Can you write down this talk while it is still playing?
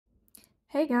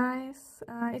Hey guys,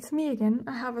 it's me again.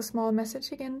 I have a small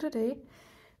message again today.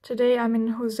 Today I'm in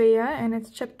Hosea and it's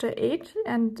chapter 8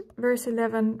 and verse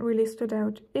 11 really stood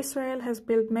out. Israel has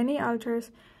built many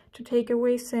altars to take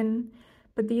away sin,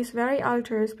 but these very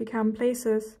altars became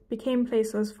places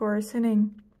for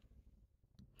sinning.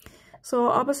 So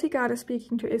obviously God is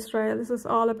speaking to Israel. This is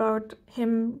all about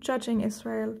him judging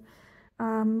Israel.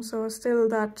 So still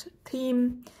that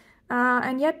theme,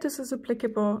 and yet this is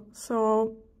applicable.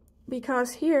 So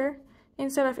because here,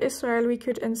 instead of Israel, we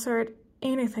could insert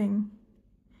anything.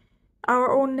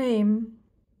 Our own name,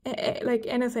 like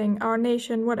anything, our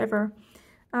nation, whatever.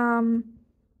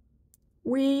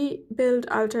 We build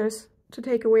altars to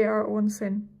take away our own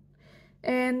sin.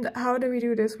 And how do we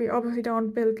do this? We obviously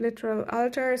don't build literal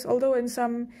altars, although in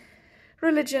some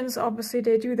religions, obviously,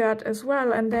 they do that as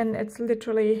well. And then it's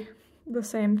literally the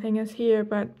same thing as here.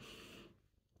 But,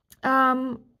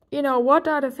 you know, what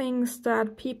are the things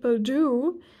that people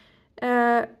do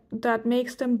that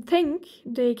makes them think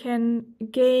they can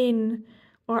gain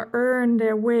or earn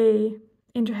their way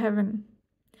into heaven?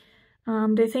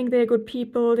 They think they're good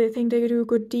people, they think they do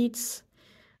good deeds.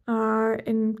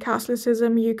 In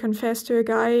Catholicism, you confess to a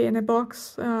guy in a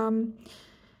box,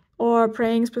 or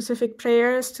praying specific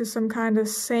prayers to some kind of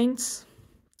saints,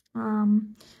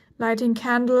 lighting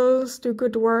candles, do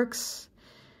good works.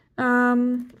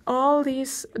 All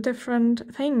these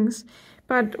different things.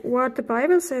 But what the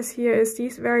Bible says here is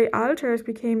these very altars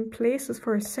became places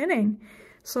for sinning.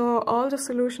 So all the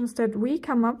solutions that we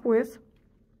come up with,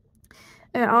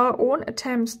 our own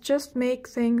attempts just make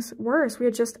things worse.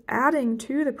 We're just adding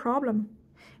to the problem.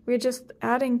 We're just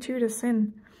adding to the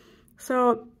sin.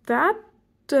 So that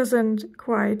doesn't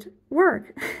quite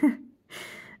work.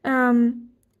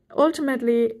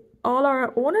 Ultimately, all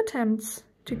our own attempts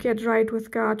to get right with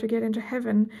God, to get into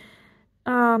heaven,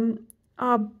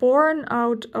 are born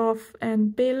out of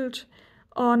and built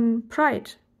on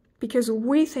pride, because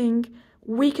we think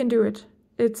we can do it.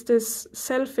 It's this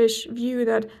selfish view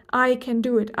that I can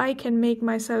do it. I can make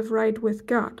myself right with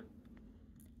God.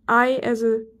 I, as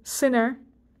a sinner,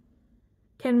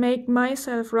 can make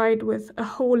myself right with a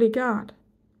holy God.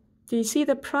 Do you see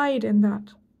the pride in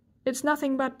that? It's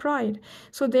nothing but pride.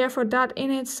 So therefore, that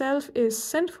in itself is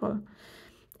sinful.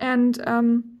 And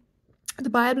the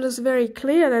Bible is very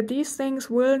clear that these things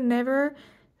will never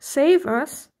save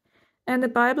us. And the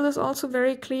Bible is also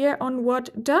very clear on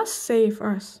what does save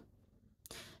us.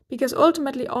 Because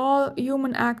ultimately all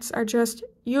human acts are just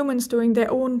humans doing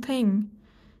their own thing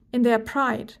in their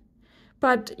pride.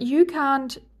 But you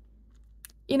can't,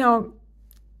 you know,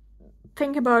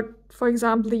 think about, for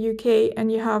example, the UK,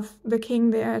 and you have the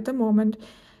king there at the moment.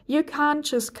 You can't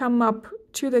just come up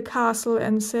to the castle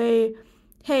and say,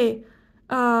 hey,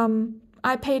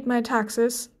 I paid my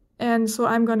taxes, and so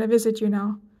I'm going to visit you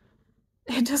now.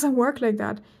 It doesn't work like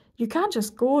that. You can't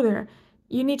just go there.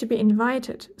 You need to be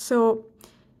invited. So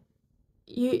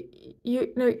you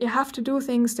have to do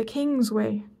things the king's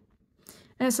way.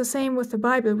 And it's the same with the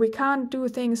Bible. We can't do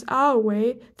things our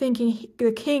way, thinking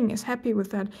the king is happy with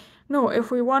that. No,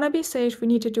 if we want to be saved, we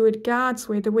need to do it God's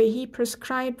way, the way he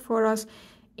prescribed for us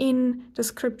in the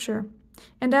scripture.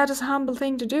 And that is a humble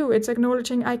thing to do. It's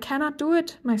acknowledging I cannot do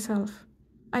it myself.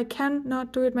 I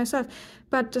cannot do it myself.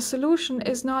 But the solution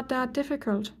is not that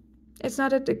difficult. It's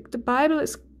not that the Bible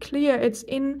is clear. It's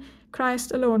in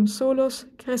Christ alone. Solus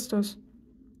Christus.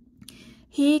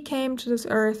 He came to this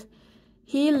earth.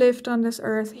 He lived on this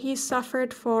earth. He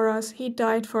suffered for us. He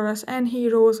died for us. And he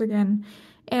rose again.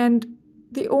 And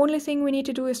the only thing we need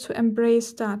to do is to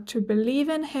embrace that, to believe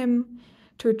in him,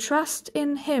 to trust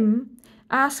in him,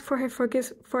 ask for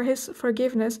his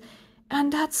forgiveness,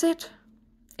 and that's it.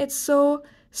 It's so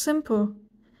simple.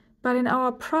 But in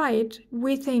our pride,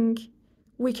 we think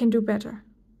we can do better.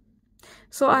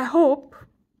 So I hope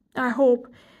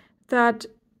that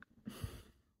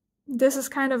this is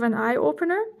kind of an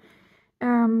eye-opener,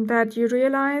 that you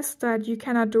realize that you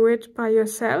cannot do it by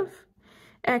yourself.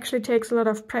 Actually takes a lot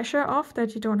of pressure off,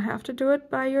 that you don't have to do it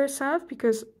by yourself,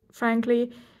 because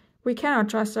frankly, we cannot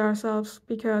trust ourselves,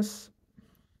 because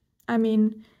I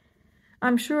mean,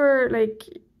 I'm sure, like,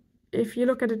 if you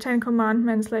look at the 10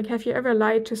 Commandments, like, have you ever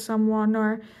lied to someone,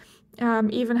 or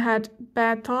even had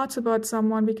bad thoughts about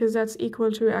someone, because that's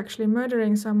equal to actually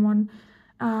murdering someone.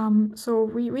 So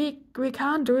we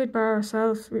can't do it by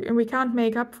ourselves, and we can't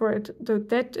make up for it. The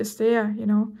debt is there, you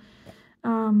know.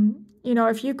 You know,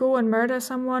 if you go and murder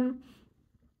someone,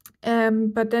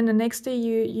 but then the next day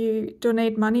you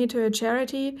donate money to a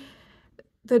charity,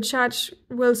 the judge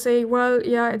will say, well,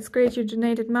 yeah, it's great you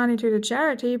donated money to the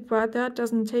charity, but that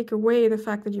doesn't take away the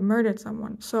fact that you murdered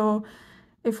someone. So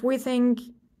if we think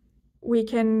we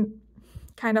can,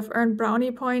 kind of earn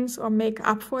brownie points or make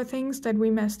up for things that we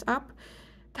messed up.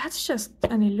 That's just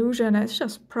an illusion. It's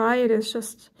just pride. It's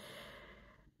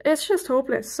just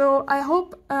hopeless. So I hope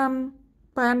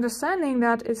by understanding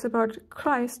that it's about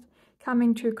Christ,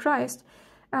 coming to Christ,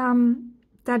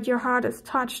 that your heart is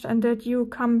touched and that you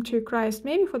come to Christ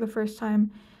maybe for the first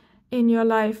time in your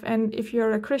life. And if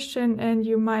you're a Christian and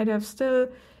you might have still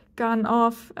gone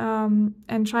off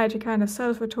and tried to kind of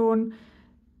self-atone,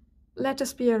 let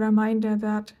this be a reminder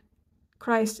that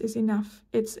Christ is enough.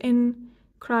 It's in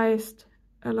Christ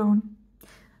alone.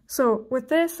 So with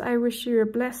this, I wish you a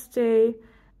blessed day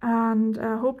and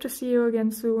hope to see you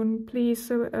again soon. Please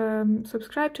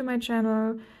subscribe to my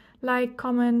channel, like,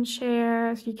 comment,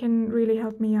 share. You can really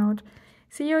help me out.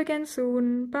 See you again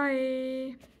soon.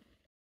 Bye.